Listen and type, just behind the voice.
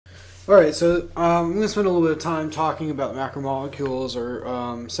All right, so I'm going to spend a little bit of time talking about macromolecules,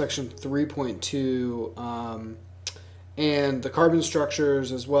 or section 3.2, and the carbon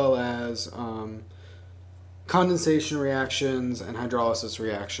structures, as well as condensation reactions and hydrolysis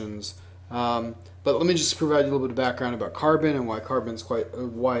reactions. But let me just provide you a little bit of background about carbon and why carbon's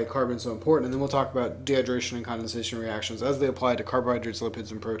so important, and then we'll talk about dehydration and condensation reactions as they apply to carbohydrates,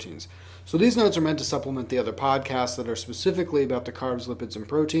 lipids, and proteins. So these notes are meant to supplement the other podcasts that are specifically about the carbs, lipids, and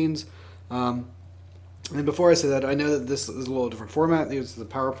proteins. And before I say that, I know that this is a little different format. This is the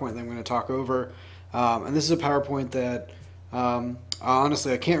PowerPoint that I'm going to talk over, and this is a PowerPoint that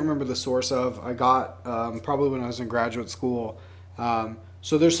honestly I can't remember the source of. I got probably when I was in graduate school.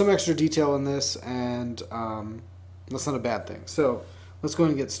 So there's some extra detail in this, and that's not a bad thing. So let's go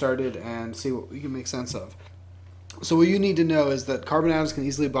ahead and get started and see what we can make sense of. So what you need to know is that carbon atoms can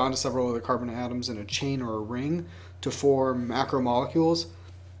easily bond to several other carbon atoms in a chain or a ring to form macromolecules.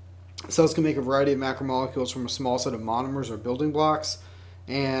 Cells can make a variety of macromolecules from a small set of monomers or building blocks,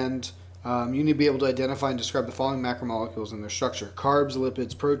 and you need to be able to identify and describe the following macromolecules and their structure: carbs,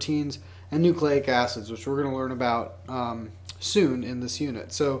 lipids, proteins, and nucleic acids, which we're going to learn about soon in this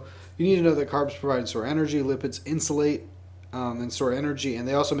unit. So you need to know that carbs provide and store energy, lipids insulate and store energy, and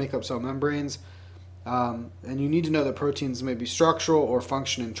they also make up cell membranes. And you need to know that proteins may be structural or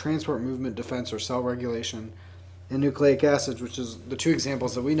function in transport, movement, defense, or cell regulation. And nucleic acids, which is the two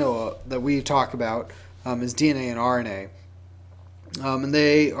examples that we know of, that we talk about, is DNA and RNA. And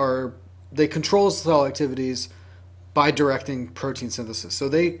they control cell activities by directing protein synthesis. So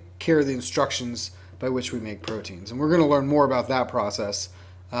they carry the instructions by which we make proteins. And we're going to learn more about that process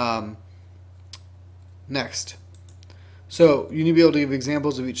next. So you need to be able to give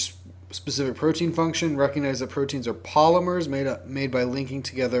examples of each specific protein function. Recognize that proteins are polymers made by linking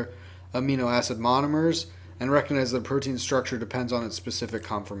together amino acid monomers, and recognize that the protein structure depends on its specific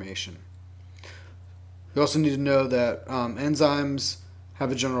conformation. You also need to know that enzymes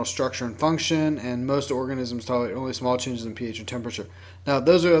have a general structure and function, and most organisms tolerate only small changes in pH and temperature. Now,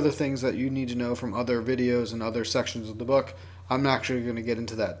 those are other things that you need to know from other videos and other sections of the book. I'm not actually going to get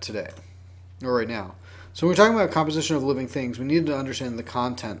into that today, or right now. So when we're talking about composition of living things, we need to understand the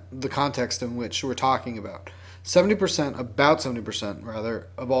context in which we're talking about. About 70% rather,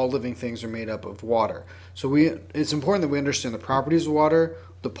 of all living things are made up of water. So it's important that we understand the properties of water,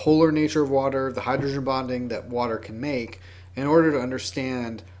 the polar nature of water, the hydrogen bonding that water can make, in order to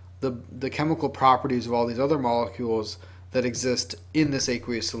understand the chemical properties of all these other molecules that exist in this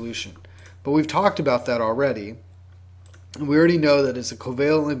aqueous solution. But we've talked about that already. And we already know that it's a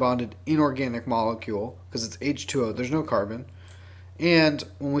covalently bonded inorganic molecule because it's H2O. There's no carbon. And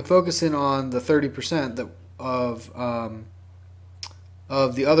when we focus in on the 30% of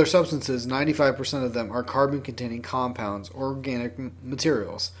the other substances, 95% of them are carbon-containing compounds, organic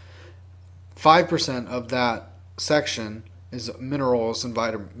materials. 5% of that section is minerals and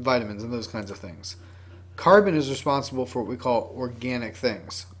vitamins and those kinds of things. Carbon is responsible for what we call organic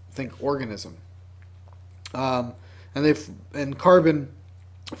things. Think organism. And carbon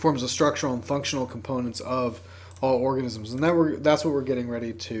forms the structural and functional components of all organisms, and that's what we're getting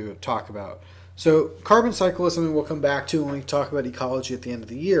ready to talk about. So carbon cycle is something we'll come back to when we talk about ecology at the end of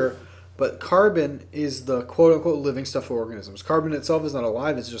the year, but carbon is the quote-unquote living stuff of organisms. Carbon itself is not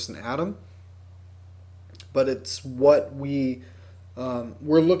alive, it's just an atom, but it's what we're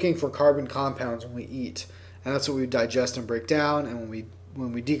looking for carbon compounds when we eat, and that's what we digest and break down, and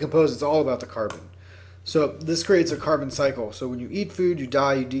when we decompose, it's all about the carbon. So this creates a carbon cycle. So when you eat food, you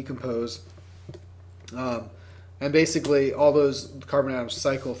die, you decompose, and basically all those carbon atoms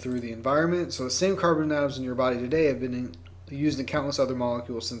cycle through the environment. So the same carbon atoms in your body today have been used in countless other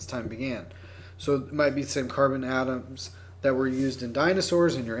molecules since time began. So it might be the same carbon atoms that were used in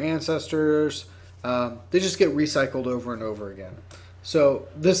dinosaurs and your ancestors. They just get recycled over and over again. So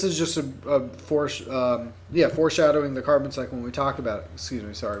this is just foreshadowing the carbon cycle when we talk about it. Excuse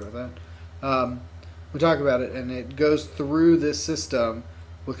me, sorry about that. We talk about it, and it goes through this system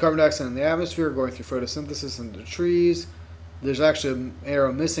with carbon dioxide in the atmosphere, going through photosynthesis into trees. There's actually an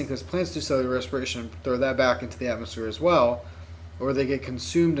arrow missing because plants do cellular respiration and throw that back into the atmosphere as well, or they get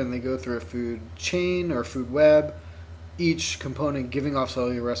consumed and they go through a food chain or food web, each component giving off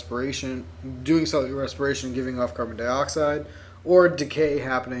cellular respiration, doing cellular respiration and giving off carbon dioxide, or decay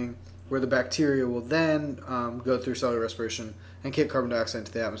happening where the bacteria will then go through cellular respiration and kick carbon dioxide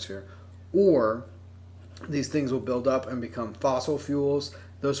into the atmosphere. Or these things will build up and become fossil fuels.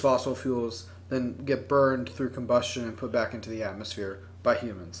 Those fossil fuels then get burned through combustion and put back into the atmosphere by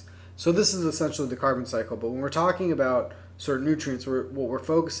humans. So this is essentially the carbon cycle. But when we're talking about certain nutrients, what we're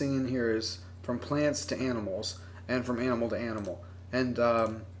focusing in here is from plants to animals and from animal to animal. And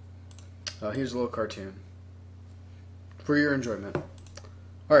Here's a little cartoon for your enjoyment.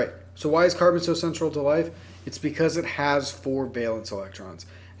 All right, so why is carbon so central to life? It's because it has 4 valence electrons.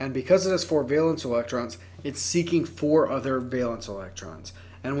 And because it has 4 valence electrons, it's seeking 4 other valence electrons.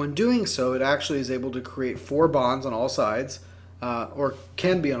 And when doing so, it actually is able to create 4 bonds on all sides, or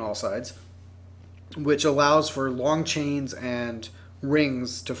can be on all sides, which allows for long chains and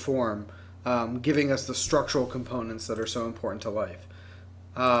rings to form, giving us the structural components that are so important to life.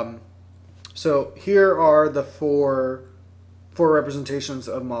 So here are the four representations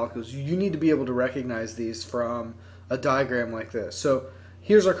of molecules. You need to be able to recognize these from a diagram like this. So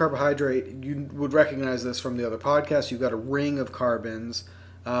here's our carbohydrate. You would recognize this from the other podcast. You've got a ring of carbons.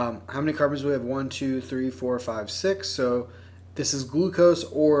 How many carbons do we have? 1, 2, 3, 4, 5, 6. So this is glucose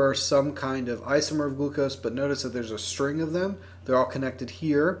or some kind of isomer of glucose, but notice that there's a string of them. They're all connected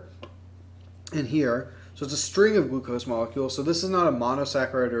here and here. So it's a string of glucose molecules. So this is not a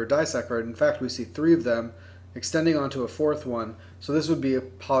monosaccharide or a disaccharide. In fact, we see 3 of them extending onto a 4th one. So this would be a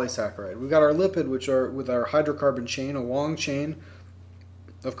polysaccharide. We've got our lipid, which are with our hydrocarbon chain, a long chain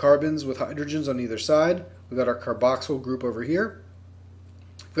of carbons with hydrogens on either side. We've got our carboxyl group over here.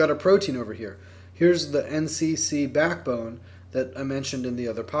 We've got a protein over here. Here's the NCC backbone that I mentioned in the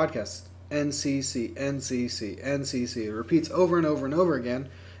other podcast. NCC, NCC, NCC. It repeats over and over and over again.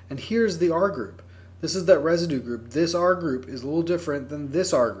 And here's the R group. This is that residue group. This R group is a little different than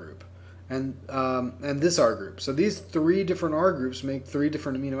this R group and this R group. So these 3 different R groups make 3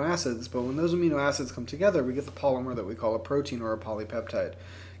 different amino acids, but when those amino acids come together, we get the polymer that we call a protein or a polypeptide.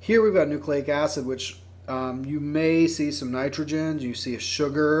 Here we've got nucleic acid, which you may see some nitrogens. You see a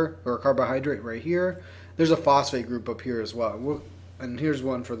sugar or a carbohydrate right here. There's a phosphate group up here as well. And here's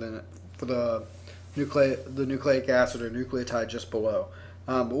one for the nucleic acid or nucleotide just below.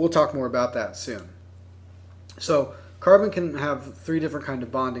 But we'll talk more about that soon. So carbon can have 3 different kind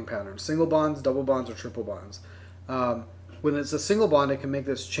of bonding patterns: single bonds, double bonds, or triple bonds. When it's a single bond, it can make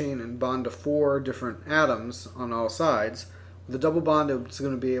this chain and bond to 4 different atoms on all sides. With a double bond, it's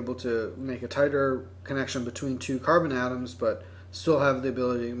going to be able to make a tighter connection between 2 carbon atoms, but still have the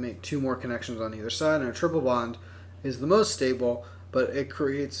ability to make 2 more connections on either side. And a triple bond is the most stable, but it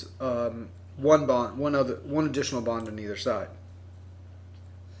creates one additional bond on either side.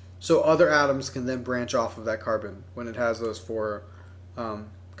 So other atoms can then branch off of that carbon when it has those 4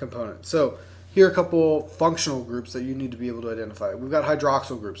 components. So here are a couple functional groups that you need to be able to identify. We've got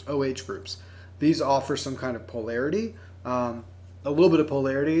hydroxyl groups, OH groups. These offer some kind of polarity, a little bit of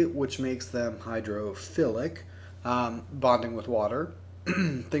polarity, which makes them hydrophilic, bonding with water.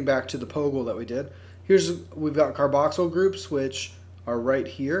 Think back to the POGL that we did. We've got carboxyl groups, which are right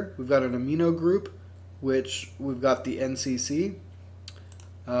here. We've got an amino group, which we've got the NCC.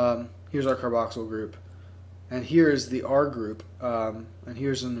 Here's our carboxyl group, and here is the R group, and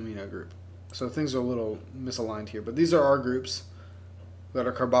here's an amino group. So things are a little misaligned here, but these are our groups. We've got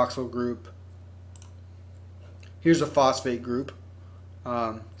our carboxyl group. Here's a phosphate group.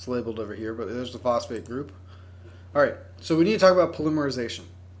 It's labeled over here, but there's the phosphate group. All right, so we need to talk about polymerization,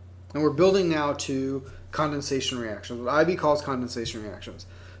 and we're building now to condensation reactions, what IB calls condensation reactions.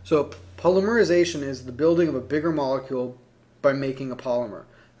 So polymerization is the building of a bigger molecule by making a polymer.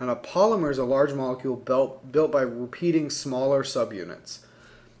 And a polymer is a large molecule built by repeating smaller subunits.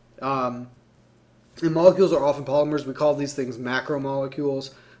 And molecules are often polymers. We call these things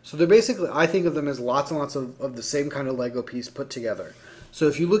macromolecules. So they're basically, I think of them as lots and lots of the same kind of Lego piece put together. So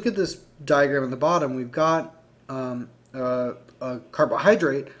if you look at this diagram at the bottom, we've got a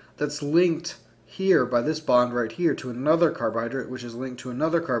carbohydrate that's linked here by this bond right here to another carbohydrate, which is linked to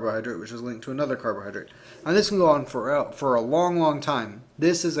another carbohydrate, which is linked to another carbohydrate. And this can go on for a long, long time.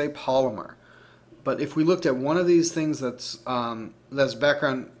 This is a polymer. But if we looked at one of these things that's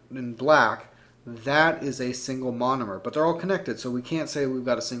background in black, that is a single monomer. But they're all connected, so we can't say we've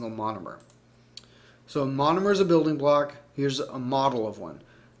got a single monomer. So a monomer is a building block. Here's a model of one.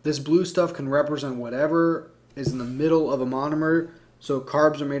 This blue stuff can represent whatever is in the middle of a monomer. So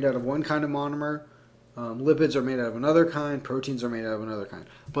carbs are made out of one kind of monomer, lipids are made out of another kind, proteins are made out of another kind.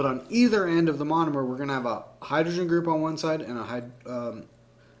 But on either end of the monomer, we're going to have a hydrogen group on one side and a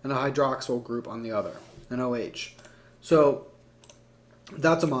hydroxyl group on the other, an OH. So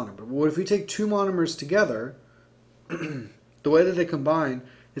that's a monomer. But what if we take 2 monomers together, the way that they combine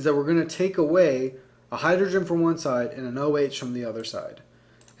is that we're going to take away a hydrogen from one side and an OH from the other side.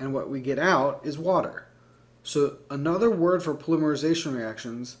 And what we get out is water. So another word for polymerization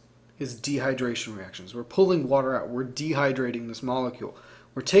reactions is dehydration reactions. We're pulling water out. We're dehydrating this molecule.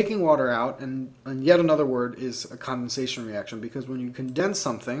 We're taking water out, and yet another word is a condensation reaction, because when you condense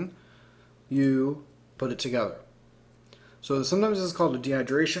something, you put it together. So sometimes this is called a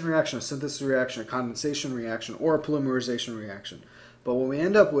dehydration reaction, a synthesis reaction, a condensation reaction, or a polymerization reaction. But what we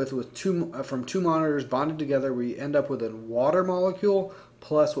end up with from two monomers bonded together, we end up with a water molecule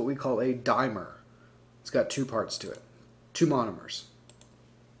plus what we call a dimer. It's got two parts to it, two monomers.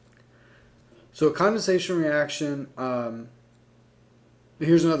 So a condensation reaction,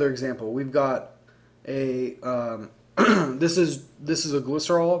 here's another example. We've got a, this is a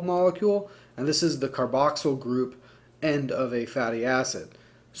glycerol molecule, and this is the carboxyl group end of a fatty acid.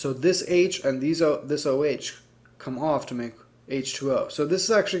 So this H and this OH come off to make H2O. So this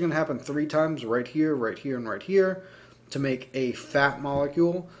is actually going to happen 3 times, right here, right here, and right here, to make a fat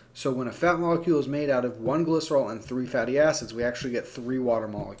molecule. So when a fat molecule is made out of 1 glycerol and 3 fatty acids, we actually get 3 water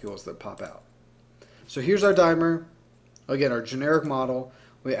molecules that pop out. So here's our dimer, again, our generic model.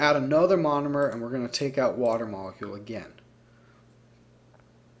 We add another monomer, and we're going to take out water molecule again.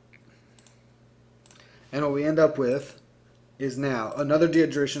 And what we end up with is now another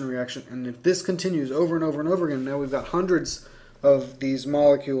dehydration reaction. And if this continues over and over and over again, now we've got hundreds of these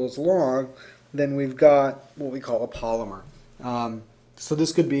molecules long, then we've got what we call a polymer. So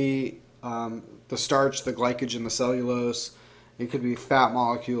this could be the starch, the glycogen, the cellulose. It could be fat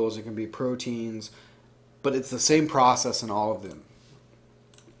molecules. It can be proteins. But it's the same process in all of them.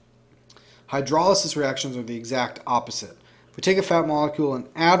 Hydrolysis reactions are the exact opposite. If we take a fat molecule and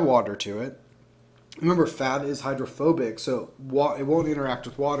add water to it, remember fat is hydrophobic, so it won't interact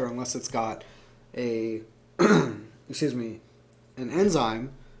with water unless it's got a, excuse me, an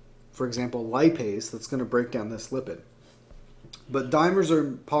enzyme, for example lipase, that's going to break down this lipid. But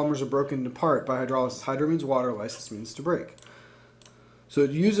polymers are broken apart by hydrolysis. Hydro means water, lysis means to break. So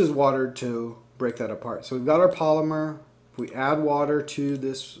it uses water to break that apart. So we've got our polymer. If we add water to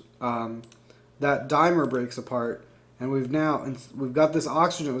this, that dimer breaks apart, and we've got this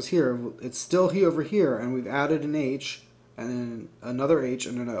oxygen that was here. It's still here over here, and we've added an H, and then another H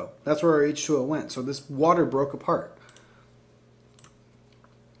and an O. That's where our H2O went. So this water broke apart.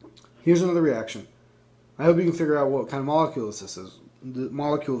 Here's another reaction. I hope you can figure out what kind of molecule this is.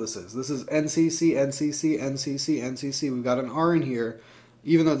 This is NCC, NCC, NCC, NCC. We've got an R in here.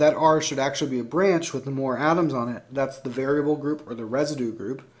 Even though that R should actually be a branch with the more atoms on it, that's the variable group or the residue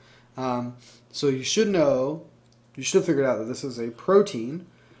group. So you should have figured out that this is a protein.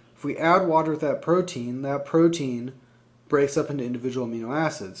 If we add water with that protein breaks up into individual amino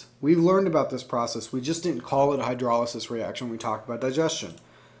acids. We've learned about this process. We just didn't call it a hydrolysis reaction when we talked about digestion.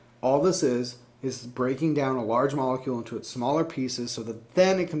 All this is breaking down a large molecule into its smaller pieces so that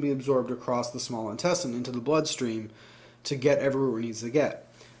then it can be absorbed across the small intestine into the bloodstream to get everywhere it needs to get.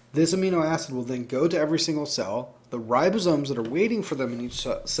 This amino acid will then go to every single cell. The ribosomes that are waiting for them in each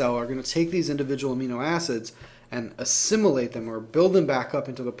cell are going to take these individual amino acids and assimilate them or build them back up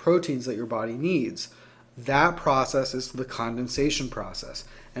into the proteins that your body needs. That process is the condensation process,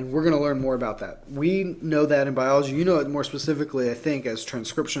 and we're going to learn more about that. We know that in biology. You know it more specifically, I think, as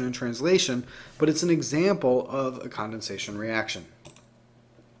transcription and translation, but it's an example of a condensation reaction.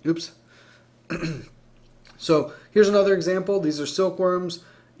 Oops. So here's another example. These are silkworms.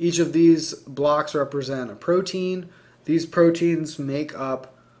 Each of these blocks represent a protein. These proteins make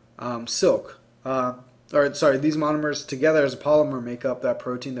up silk. These monomers together as a polymer make up that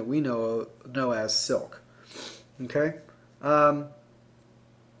protein that we know as silk. Okay?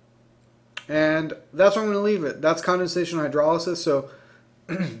 And that's where I'm going to leave it. That's condensation hydrolysis. So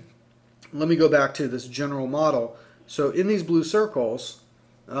let me go back to this general model. So in these blue circles,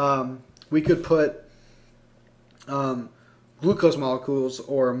 we could put glucose molecules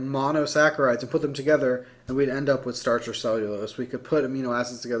or monosaccharides and put them together, and we'd end up with starch or cellulose. We could put amino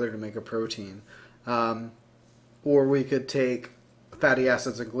acids together to make a protein. Or we could take fatty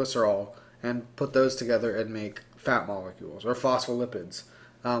acids and glycerol and put those together and make fat molecules or phospholipids.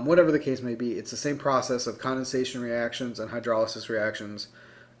 Whatever the case may be, it's the same process of condensation reactions and hydrolysis reactions.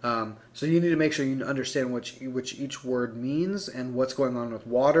 So you need to make sure you understand which each word means and what's going on with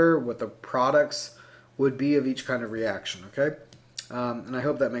water, what the products would be of each kind of reaction, okay? And I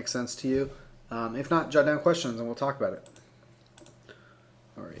hope that makes sense to you. If not, jot down questions and we'll talk about it.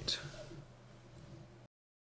 All right.